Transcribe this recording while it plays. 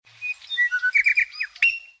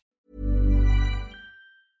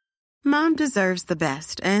Mom deserves the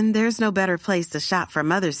best, and there's no better place to shop for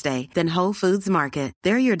Mother's Day than Whole Foods Market.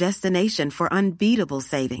 They're your destination for unbeatable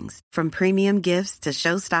savings, from premium gifts to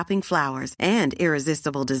show-stopping flowers and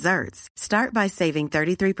irresistible desserts. Start by saving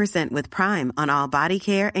 33% with Prime on all body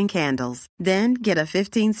care and candles. Then get a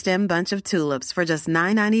 15-stem bunch of tulips for just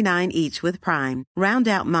 $9.99 each with Prime. Round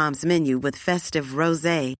out Mom's menu with festive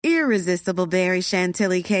rosé, irresistible berry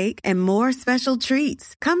chantilly cake, and more special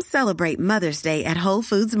treats. Come celebrate Mother's Day at Whole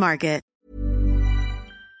Foods Market.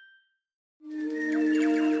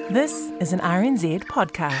 This is an RNZ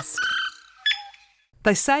podcast.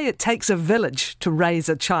 They say it takes a village to raise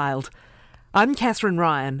a child. I'm Catherine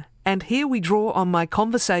Ryan, and here we draw on my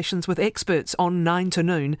conversations with experts on 9 to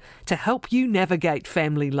Noon to help you navigate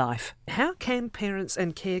family life. How can parents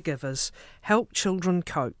and caregivers help children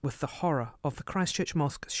cope with the horror of the Christchurch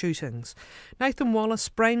Mosque shootings? Nathan Wallace,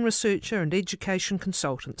 brain researcher and education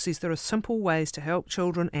consultant, says there are simple ways to help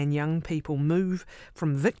children and young people move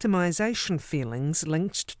from victimisation feelings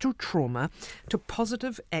linked to trauma to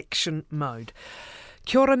positive action mode.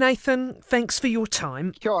 Kia ora, Nathan. Thanks for your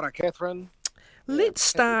time. Kia ora, Catherine. Let's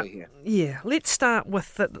start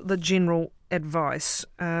with the general advice.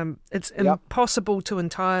 It's impossible to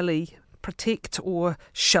entirely protect or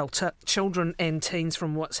shelter children and teens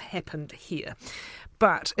from what's happened here.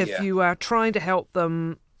 But if you are trying to help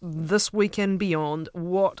them this week and beyond,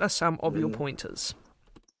 what are some of your pointers?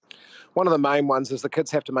 One of the main ones is the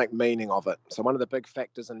kids have to make meaning of it. So one of the big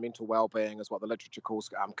factors in mental well-being is what the literature calls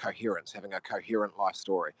coherence, having a coherent life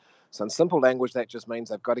story. So in simple language, that just means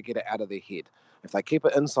they've got to get it out of their head. If they keep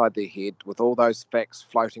it inside their head with all those facts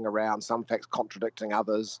floating around, some facts contradicting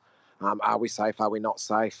others, are we safe, are we not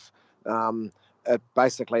safe?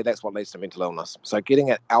 Basically, that's what leads to mental illness. So getting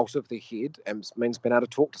it out of the head means being able to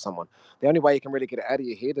talk to someone. The only way you can really get it out of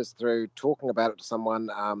your head is through talking about it to someone,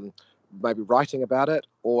 maybe writing about it,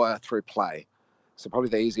 or through play. So probably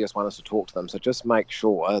the easiest one is to talk to them. So just make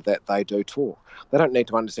sure that they do talk. They don't need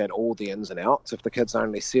to understand all the ins and outs. If the kid's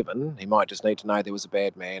only 7, he might just need to know there was a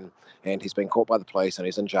bad man and he's been caught by the police and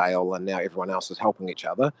he's in jail and now everyone else is helping each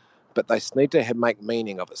other. But they need to make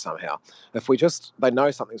meaning of it somehow. If they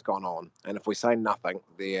know something's gone on, and if we say nothing,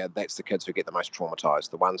 that's the kids who get the most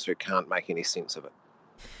traumatised, the ones who can't make any sense of it.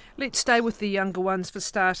 Let's stay with the younger ones for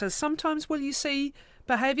starters. Sometimes will you see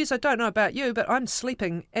behaviours, I don't know about you, but I'm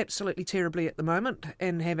sleeping absolutely terribly at the moment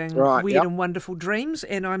and having weird and wonderful dreams,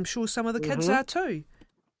 and I'm sure some of the kids are too.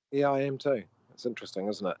 Yeah, I am too. It's interesting,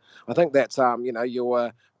 isn't it? I think that's,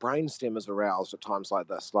 your brainstem is aroused at times like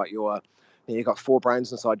this. Like you've got 4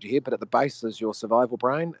 brains inside your head, but at the base is your survival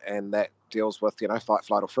brain, and that deals with, fight,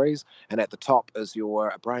 flight or freeze. And at the top is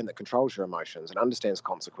your brain that controls your emotions and understands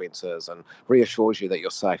consequences and reassures you that you're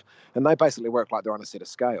safe. And they basically work like they're on a set of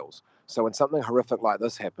scales. So when something horrific like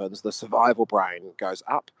this happens, the survival brain goes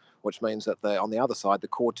up, which means that on the other side, the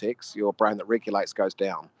cortex, your brain that regulates, goes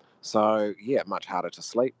down. So, much harder to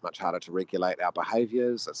sleep, much harder to regulate our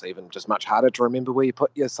behaviours. It's even just much harder to remember where you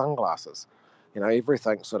put your sunglasses.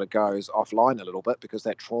 Everything sort of goes offline a little bit because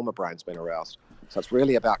that trauma brain's been aroused. So it's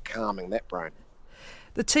really about calming that brain.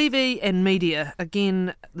 The TV and media,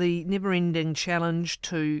 again, the never-ending challenge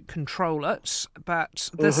to control it, but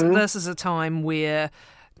this is a time where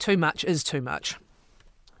too much is too much.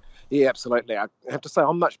 Yeah, absolutely. I have to say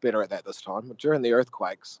I'm much better at that this time. During the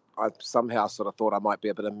earthquakes, I somehow sort of thought I might be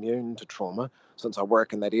a bit immune to trauma since I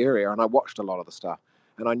work in that area, and I watched a lot of the stuff.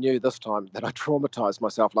 And I knew this time that I traumatised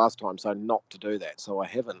myself last time, so not to do that. So I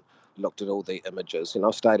haven't looked at all the images.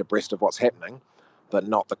 I've stayed abreast of what's happening, but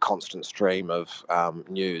not the constant stream of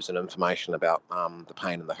news and information about the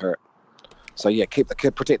pain and the hurt. So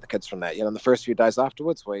protect the kids from that. In the first few days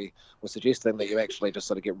afterwards, we were suggesting that you actually just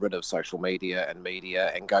sort of get rid of social media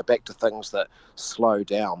and go back to things that slow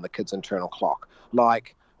down the kids' internal clock,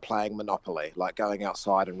 like playing Monopoly, like going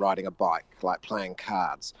outside and riding a bike, like playing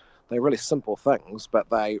cards. They're really simple things, but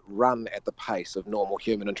they run at the pace of normal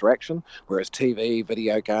human interaction, whereas TV,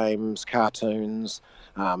 video games, cartoons,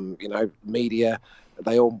 media,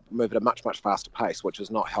 they all move at a much, much faster pace, which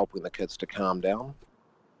is not helping the kids to calm down.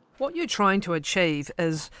 What you're trying to achieve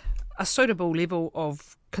is a suitable level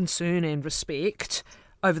of concern and respect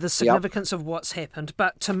over the significance of what's happened,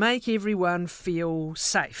 but to make everyone feel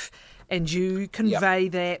safe. And you convey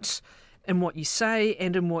that in what you say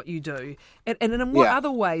and in what you do. And in what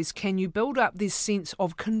other ways can you build up this sense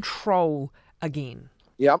of control again?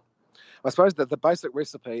 Yep. I suppose that the basic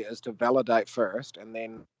recipe is to validate first and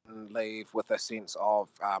then leave with a sense of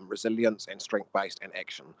resilience and strength-based and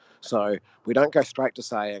action. So we don't go straight to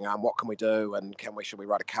saying, what can we do, and should we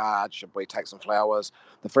write a card, should we take some flowers?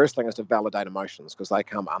 The first thing is to validate emotions, because they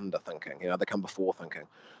come under thinking, they come before thinking.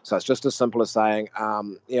 So it's just as simple as saying,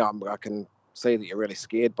 I can see that you're really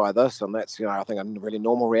scared by this, and that's, I think a really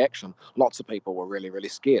normal reaction. Lots of people were really, really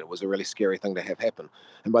scared. It was a really scary thing to have happen.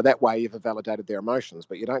 And by that way, you've validated their emotions,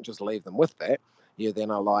 but you don't just leave them with that. You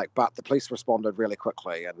then are like, but the police responded really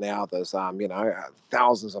quickly, and now there's,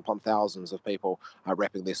 thousands upon thousands of people are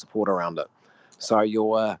wrapping their support around it. So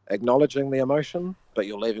you're acknowledging the emotion, but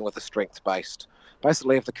you're leaving with a strength-based.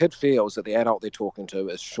 Basically, if the kid feels that the adult they're talking to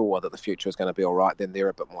is sure that the future is going to be all right, then they're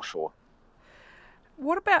a bit more sure.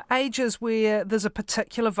 What about ages where there's a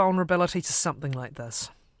particular vulnerability to something like this?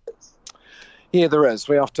 Yeah, there is.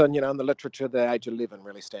 We often, in the literature, the age 11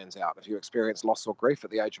 really stands out. If you experience loss or grief at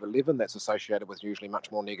the age of 11, that's associated with usually much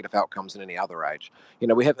more negative outcomes than any other age.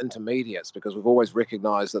 We have intermediates because we've always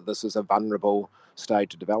recognised that this is a vulnerable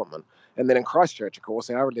stage of development. And then in Christchurch, of course,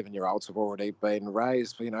 our 11-year-olds have already been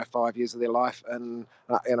raised for, 5 years of their life in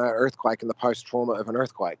an earthquake and the post-trauma of an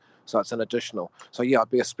earthquake. So it's an additional. So yeah, I'd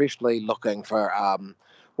be especially looking for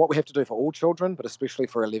what we have to do for all children, but especially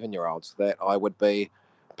for 11-year-olds, that I would be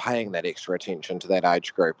paying that extra attention to that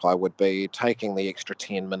age group. I would be taking the extra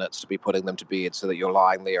 10 minutes to be putting them to bed so that you're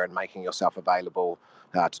lying there and making yourself available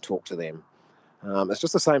to talk to them. It's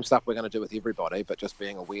just the same stuff we're going to do with everybody, but just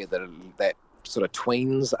being aware that that sort of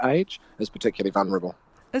tweens age is particularly vulnerable.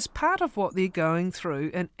 Is part of what they're going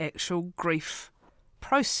through an actual grief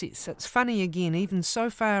process? It's funny again, even so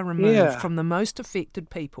far removed from the most affected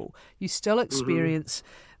people, you still experience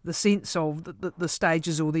the sense of the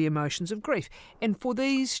stages or the emotions of grief. And for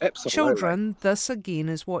these children, this again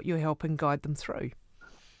is what you're helping guide them through.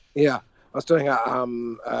 Yeah, I was doing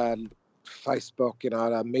a Facebook,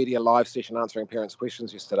 a media live session answering parents'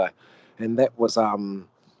 questions yesterday, and that was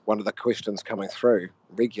one of the questions coming through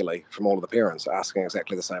regularly from all of the parents asking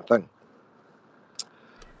exactly the same thing.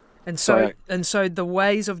 And so the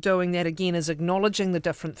ways of doing that again is acknowledging the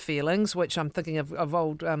different feelings, which I'm thinking of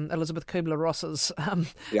old Elizabeth Kubler-Ross's.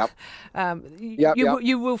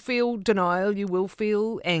 You will feel denial, you will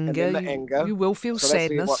feel anger, you will feel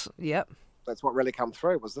sadness. That's what really come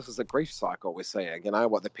through was this is a grief cycle we're seeing.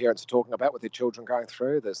 What the parents are talking about with their children going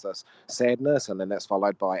through. There's this sadness, and then that's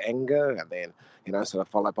followed by anger, and then sort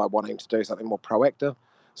of followed by wanting to do something more proactive.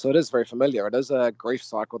 So it is very familiar. It is a grief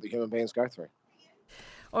cycle that human beings go through.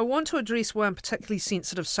 I want to address one particularly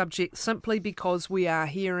sensitive subject simply because we are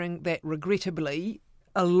hearing that, regrettably,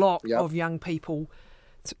 a lot of young people,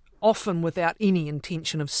 often without any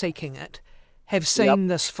intention of seeking it, have seen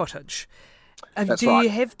this footage. You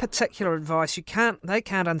have particular advice? They can't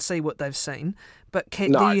unsee what they've seen, but do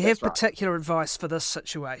you have particular advice for this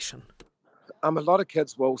situation? A lot of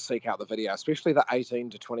kids will seek out the video, especially the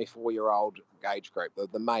 18 to 24-year-old age group,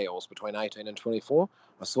 the males between 18 and 24.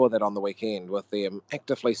 I saw that on the weekend with them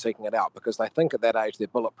actively seeking it out because they think at that age they're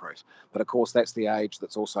bulletproof. But of course, that's the age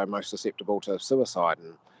that's also most susceptible to suicide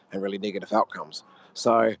and really negative outcomes.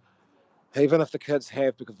 So even if the kids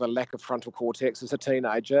have, because of a lack of frontal cortex as a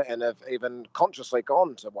teenager, and have even consciously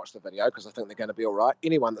gone to watch the video because they think they're going to be all right,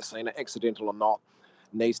 anyone that's seen it, accidental or not,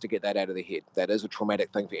 needs to get that out of their head. That is a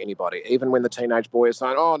traumatic thing for anybody. Even when the teenage boy is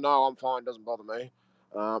saying, oh, no, I'm fine, doesn't bother me,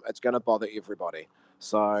 it's going to bother everybody.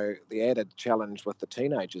 So the added challenge with the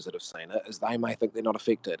teenagers that have seen it is they may think they're not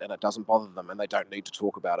affected and it doesn't bother them and they don't need to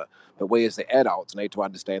talk about it. But we as the adults need to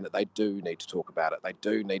understand that they do need to talk about it. They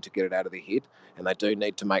do need to get it out of their head, and they do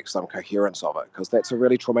need to make some coherence of it, because that's a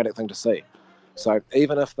really traumatic thing to see. So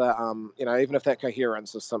even if even if that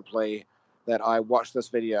coherence is simply that I watched this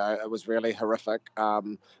video, it was really horrific.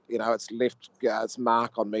 It's left its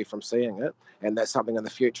mark on me from seeing it, and that's something in the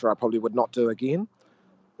future I probably would not do again.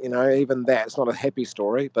 Even that, it's not a happy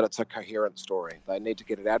story, but it's a coherent story. They need to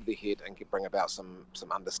get it out of their head and bring about some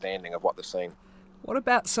understanding of what they've seen. What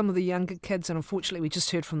about some of the younger kids? And unfortunately, we just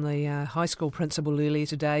heard from the high school principal earlier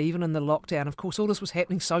today, even in the lockdown. Of course, all this was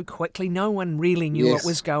happening so quickly. No one really knew what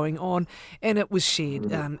was going on, and it was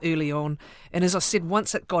shared early on. And as I said,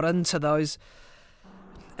 once it got into those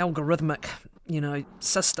algorithmic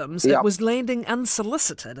systems, it was landing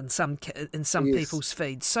unsolicited in some people's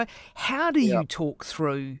feeds. So how do you talk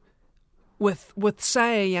through with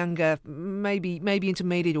say a younger, maybe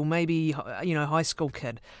intermediate or maybe high school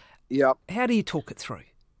kid? Yep. How do you talk it through?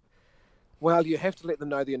 Well, you have to let them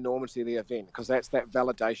know the enormity of the event, because that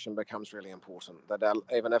validation becomes really important. That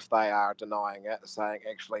even if they are denying it, saying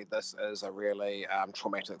actually this is a really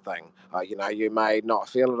traumatic thing. You may not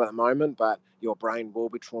feel it at the moment, but your brain will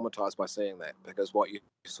be traumatized by seeing that, because what you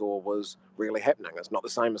saw was really happening. It's not the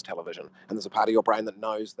same as television, and there's a part of your brain that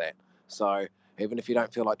knows that. So even if you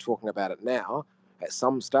don't feel like talking about it now, at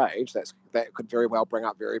some stage that could very well bring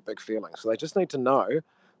up very big feelings. So they just need to know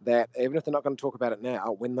that even if they're not going to talk about it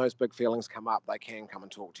now, when those big feelings come up, they can come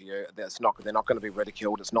and talk to you. They're not going to be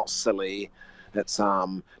ridiculed. It's not silly. It's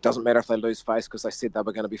doesn't matter if they lose face because they said they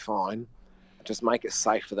were going to be fine. Just make it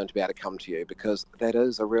safe for them to be able to come to you, because that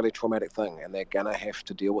is a really traumatic thing, and they're going to have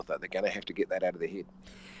to deal with it. They're going to have to get that out of their head.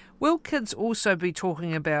 Will kids also be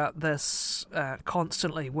talking about this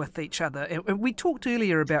constantly with each other? And we talked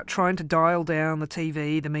earlier about trying to dial down the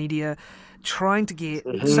TV, the media, trying to get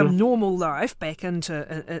some normal life back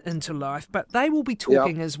into life, but they will be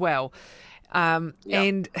talking as well.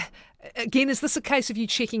 And again, is this a case of you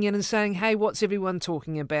checking in and saying, hey, what's everyone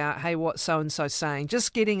talking about? Hey, what's so-and-so saying?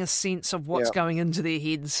 Just getting a sense of what's going into their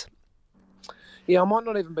heads. Yeah, I might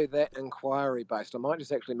not even be that inquiry based. I might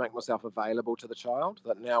just actually make myself available to the child,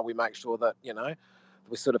 that now we make sure that,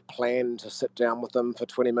 we sort of plan to sit down with them for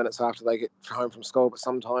 20 minutes after they get home from school, but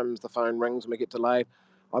sometimes the phone rings and we get delayed.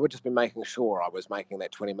 I would just be making sure I was making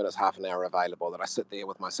that 20 minutes, half an hour available, that I sit there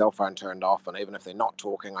with my cell phone turned off, and even if they're not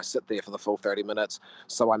talking, I sit there for the full 30 minutes,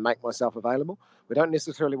 so I make myself available. We don't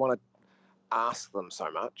necessarily want to ask them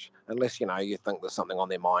so much, unless you think there's something on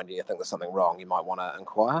their mind and you think there's something wrong, you might want to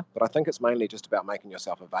inquire. But I think it's mainly just about making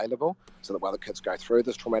yourself available, so that while the kids go through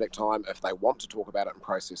this traumatic time, if they want to talk about it and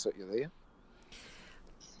process it, you're there.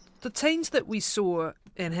 The teens that we saw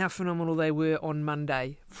and how phenomenal they were on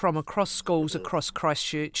Monday from across schools across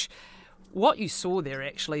Christchurch, what you saw there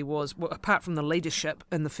actually was, apart from the leadership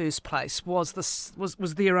in the first place, was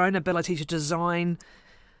their own ability to design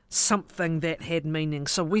something that had meaning.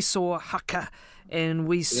 So we saw haka, and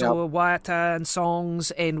we saw waiata and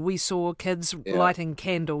songs, and we saw kids lighting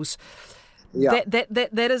candles.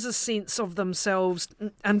 That is a sense of themselves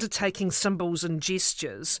undertaking symbols and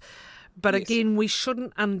gestures. But again, we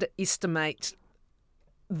shouldn't underestimate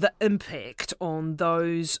the impact on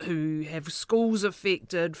those who have schools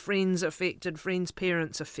affected, friends,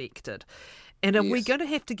 parents affected. And are we going to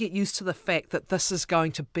have to get used to the fact that this is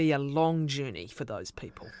going to be a long journey for those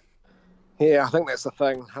people? Yeah, I think that's the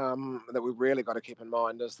thing that we've really got to keep in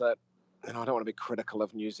mind, is that, and I don't want to be critical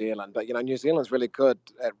of New Zealand, but, New Zealand's really good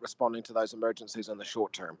at responding to those emergencies in the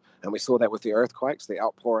short term. And we saw that with the earthquakes, the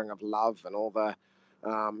outpouring of love, and all the,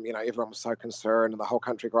 everyone was so concerned and the whole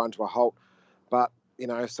country ground to a halt. But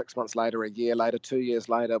 6 months later, a year later, 2 years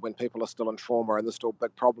later, when people are still in trauma and there's still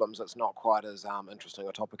big problems, it's not quite as interesting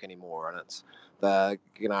a topic anymore. And it's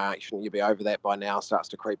shouldn't you be over that by now, starts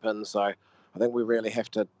to creep in. So I think we really have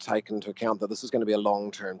to take into account that this is going to be a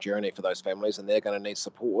long-term journey for those families, and they're going to need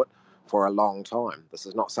support for a long time. This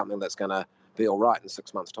is not something that's going to be all right in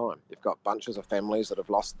 6 months' time. You've got bunches of families that have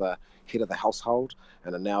lost the head of the household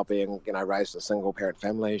and are now being, raised as single-parent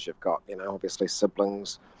families. You've got, obviously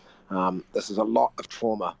siblings. This is a lot of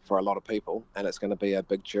trauma for a lot of people, and it's going to be a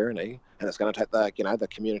big journey, and it's going to take the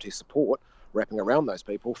community support wrapping around those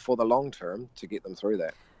people for the long term to get them through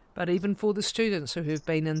that. But even for the students who have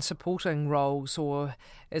been in supporting roles, or,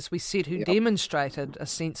 as we said, who demonstrated a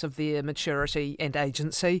sense of their maturity and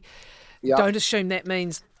agency, don't assume that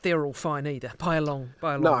means they're all fine either, by a long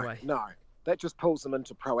way. No. That just pulls them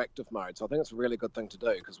into proactive mode. So I think it's a really good thing to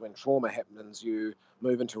do, because when trauma happens, you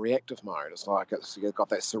move into reactive mode. It's like you've got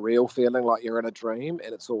that surreal feeling like you're in a dream,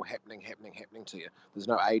 and it's all happening to you. There's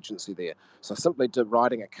no agency there. So simply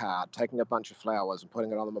writing a card, taking a bunch of flowers and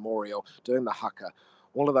putting it on the memorial, doing the haka,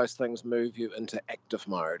 all of those things move you into active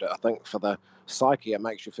mode. I think for the psyche, it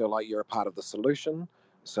makes you feel like you're a part of the solution,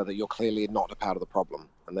 so that you're clearly not a part of the problem,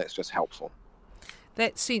 and that's just helpful.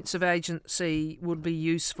 That sense of agency would be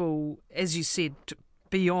useful, as you said,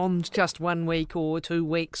 beyond just 1 week or 2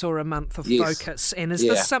 weeks or a month of focus. And is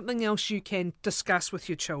this something else you can discuss with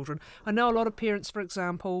your children? I know a lot of parents, for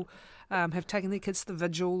example, have taken their kids to the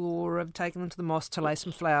vigil or have taken them to the mosque to lay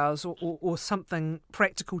some flowers or something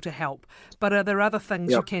practical to help. But are there other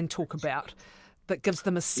things you can talk about that gives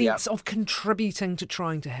them a sense of contributing to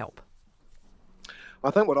trying to help? I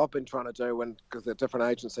think what I've been trying to do, because there are different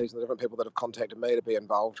agencies and the different people that have contacted me to be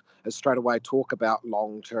involved, is straight away talk about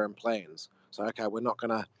long-term plans. So, okay, we're not going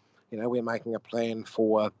to, we're making a plan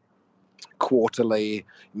for quarterly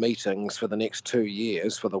meetings for the next 2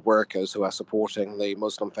 years for the workers who are supporting the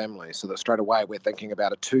Muslim families. So that straight away we're thinking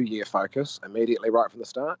about a 2-year focus immediately right from the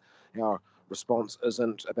start. Our response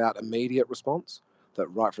isn't about immediate response. that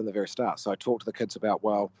right from the very start. So I talked to the kids about,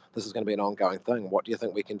 well, this is going to be an ongoing thing. What do you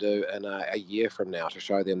think we can do in a year from now to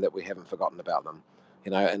show them that we haven't forgotten about them?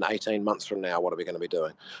 In 18 months from now, what are we going to be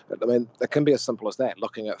doing? I mean, it can be as simple as that,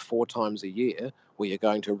 looking at 4 times a year where you're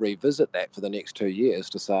going to revisit that for the next 2 years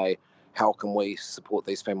to say, how can we support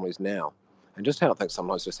these families now? And just how I think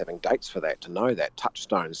sometimes just having dates for that, to know that,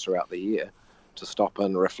 touchstones throughout the year, to stop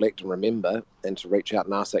and reflect and remember, and to reach out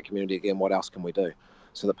and ask that community again, what else can we do?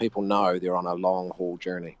 So that people know they're on a long haul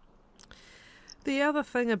journey. The other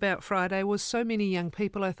thing about Friday was so many young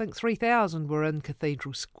people, I think 3,000 were in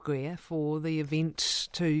Cathedral Square for the event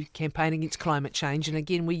to campaign against climate change. And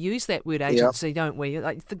again, we use that word agency, don't we?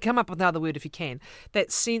 Like, come up with another word if you can.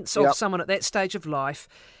 That sense of someone at that stage of life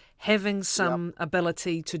having some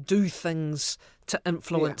ability to do things to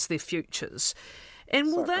influence their futures. And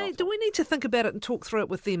do we need to think about it and talk through it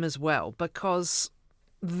with them as well? Because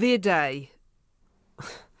their day...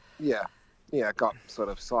 got sort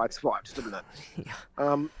of sideswiped, didn't it?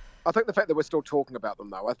 I think the fact that we're still talking about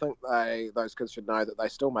them, though, I think those kids should know that they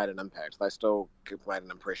still made an impact. They still made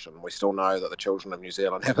an impression. We still know that the children of New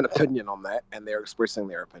Zealand have an opinion on that, and they're expressing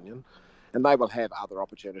their opinion. And they will have other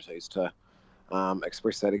opportunities to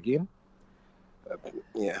express that again.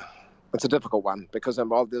 It's a difficult one because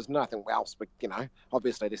there's nothing else, but,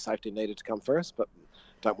 obviously their safety needed to come first, but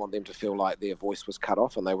don't want them to feel like their voice was cut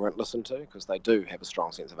off and they weren't listened to, because they do have a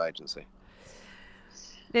strong sense of agency.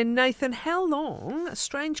 Now, Nathan, how long, a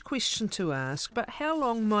strange question to ask, but how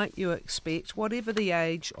long might you expect, whatever the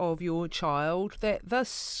age of your child, that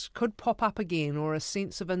this could pop up again, or a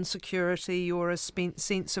sense of insecurity or a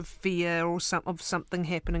sense of fear or something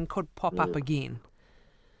happening could pop up again?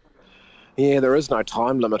 Yeah, there is no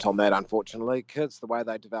time limit on that, unfortunately. Kids, the way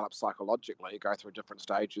they develop psychologically, go through different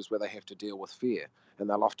stages where they have to deal with fear, and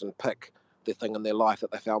they'll often pick the thing in their life that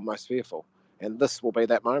they found most fearful. And this will be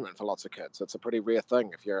that moment for lots of kids. It's a pretty rare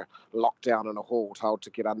thing. If you're locked down in a hall, told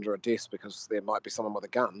to get under a desk because there might be someone with a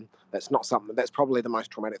gun, that's probably the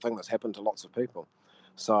most traumatic thing that's happened to lots of people.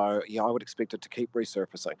 So, I would expect it to keep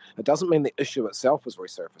resurfacing. It doesn't mean the issue itself is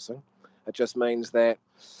resurfacing. It just means that,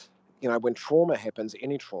 when trauma happens,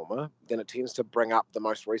 any trauma, then it tends to bring up the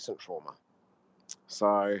most recent trauma.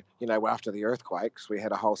 So, after the earthquakes, we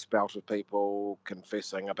had a whole spout of people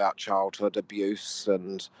confessing about childhood abuse,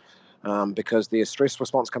 and because their stress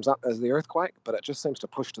response comes up as the earthquake, but it just seems to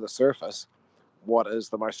push to the surface what is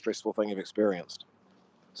the most stressful thing you've experienced.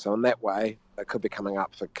 So in that way, it could be coming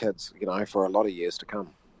up for kids, for a lot of years to come.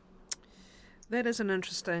 That is an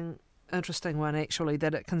interesting one, actually,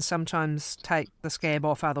 that it can sometimes take the scab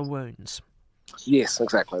off other wounds. Yes,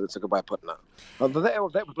 exactly. That's a good way of putting it.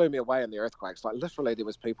 That blew me away in the earthquakes. Like, literally, there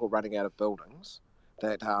was people running out of buildings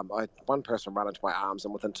that one person ran into my arms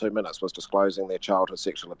and within 2 minutes was disclosing their childhood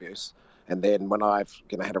sexual abuse. And then when I've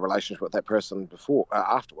had a relationship with that person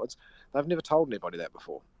afterwards, they've never told anybody that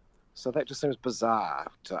before. So that just seems bizarre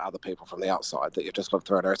to other people from the outside, that you've just lived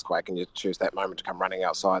through an earthquake and you choose that moment to come running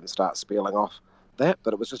outside and start spieling off that.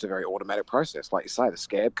 But it was just a very automatic process. Like you say, the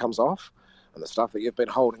scab comes off and the stuff that you've been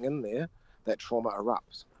holding in there, that trauma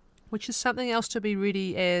erupts. Which is something else to be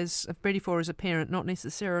ready for as a parent, not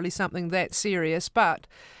necessarily something that serious, but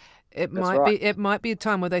it might be a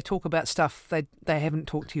time where they talk about stuff they haven't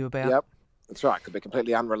talked to you about. Yep, that's right. It could be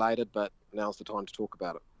completely unrelated, but now's the time to talk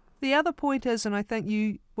about it. The other point is, and I think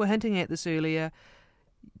you were hinting at this earlier,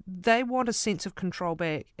 they want a sense of control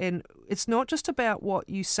back. And it's not just about what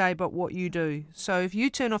you say, but what you do. So if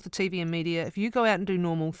you turn off the TV and media, if you go out and do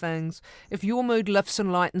normal things, if your mood lifts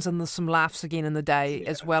and lightens and there's some laughs again in the day,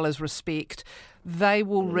 as well as respect, they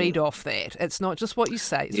will read off that. It's not just what you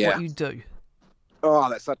say, it's what you do. Oh,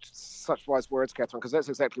 that's such wise words, Catherine, because that's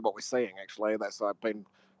exactly what we're seeing, actually. I've been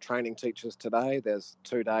training teachers today. There's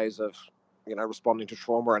 2 days of, responding to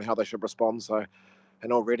trauma and how they should respond. So,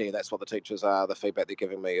 and already that's what the teachers are, the feedback they're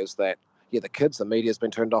giving me is that, the media's been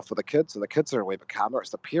turned off for the kids, and the kids are a wee bit calmer. It's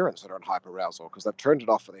the parents that are in hyperarousal because they've turned it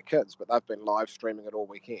off for their kids, but they've been live streaming it all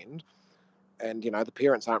weekend. And, the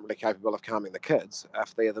parents aren't really capable of calming the kids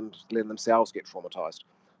if they're letting themselves get traumatised.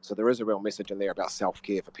 So there is a real message in there about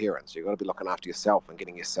self-care for parents. You've got to be looking after yourself and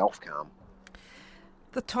getting yourself calm.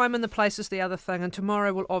 The time and the place is the other thing, and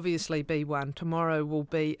tomorrow will obviously be one. Tomorrow will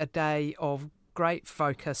be a day of great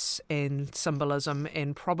focus and symbolism,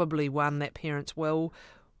 and probably one that parents will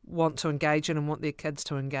want to engage in and want their kids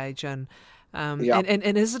to engage in. And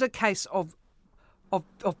is it a case of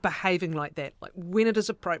behaving like that? Like when it is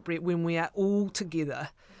appropriate, when we are all together,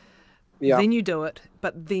 then you do it,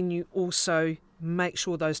 but then you also make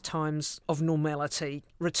sure those times of normality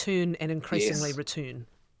return and increasingly return.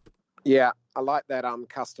 Yeah, I like that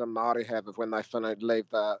custom Māori have of when they leave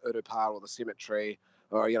the urupā or the cemetery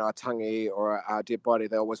or a tangi or a dead body,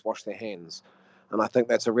 they always wash their hands. And I think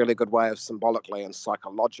that's a really good way of symbolically and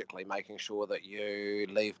psychologically making sure that you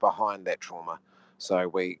leave behind that trauma. So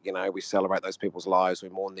we celebrate those people's lives, we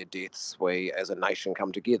mourn their deaths, we as a nation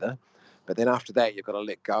come together. But then after that, you've got to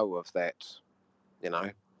let go of that, you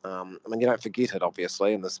don't forget it,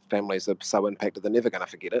 obviously, and the families are so impacted they're never going to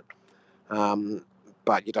forget it.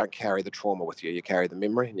 But you don't carry the trauma with you. You carry the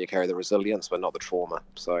memory and you carry the resilience, but not the trauma.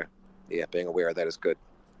 So, yeah, being aware of that is good.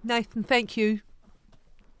 Nathan, thank you.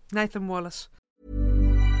 Nathan Wallace.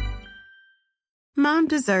 Mom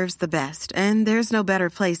deserves the best, and there's no better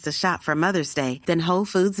place to shop for Mother's Day than Whole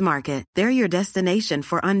Foods Market. They're your destination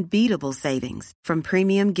for unbeatable savings, from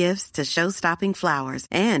premium gifts to show-stopping flowers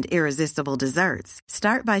and irresistible desserts.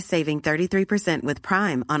 Start by saving 33% with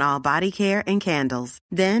Prime on all body care and candles.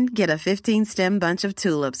 Then get a 15-stem bunch of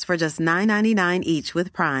tulips for just $9.99 each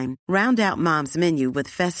with Prime. Round out Mom's menu with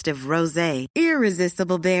festive rosé,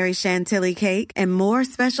 irresistible berry chantilly cake, and more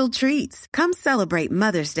special treats. Come celebrate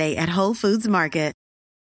Mother's Day at Whole Foods Market